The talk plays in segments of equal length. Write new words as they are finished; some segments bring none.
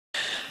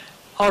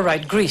All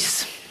right,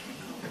 Greece.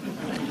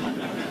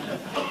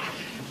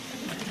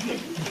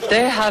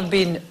 There have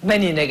been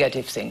many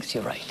negative things,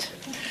 you're right.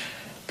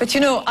 But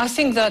you know, I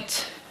think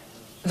that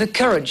the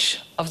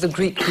courage of the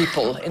Greek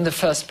people in the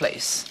first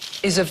place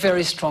is a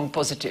very strong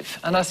positive,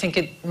 and I think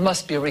it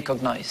must be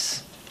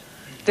recognized.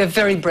 They're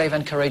very brave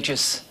and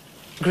courageous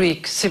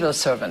Greek civil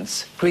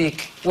servants,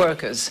 Greek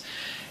workers,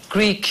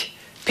 Greek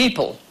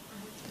people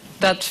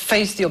that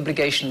face the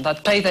obligation,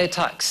 that pay their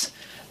tax,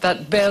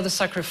 that bear the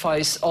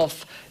sacrifice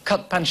of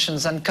cut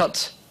pensions and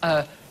cut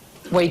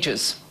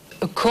wages.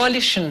 A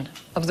coalition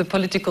of the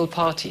political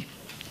party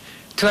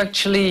to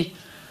actually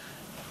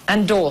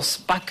endorse,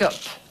 back up,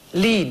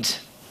 lead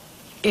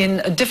in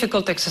a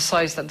difficult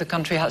exercise that the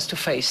country has to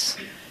face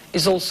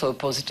is also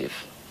positive.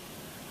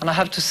 And I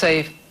have to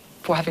say,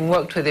 for having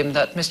worked with him,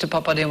 that Mr.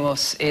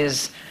 Papademos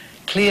is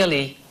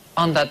clearly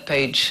on that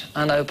page,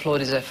 and I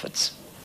applaud his efforts.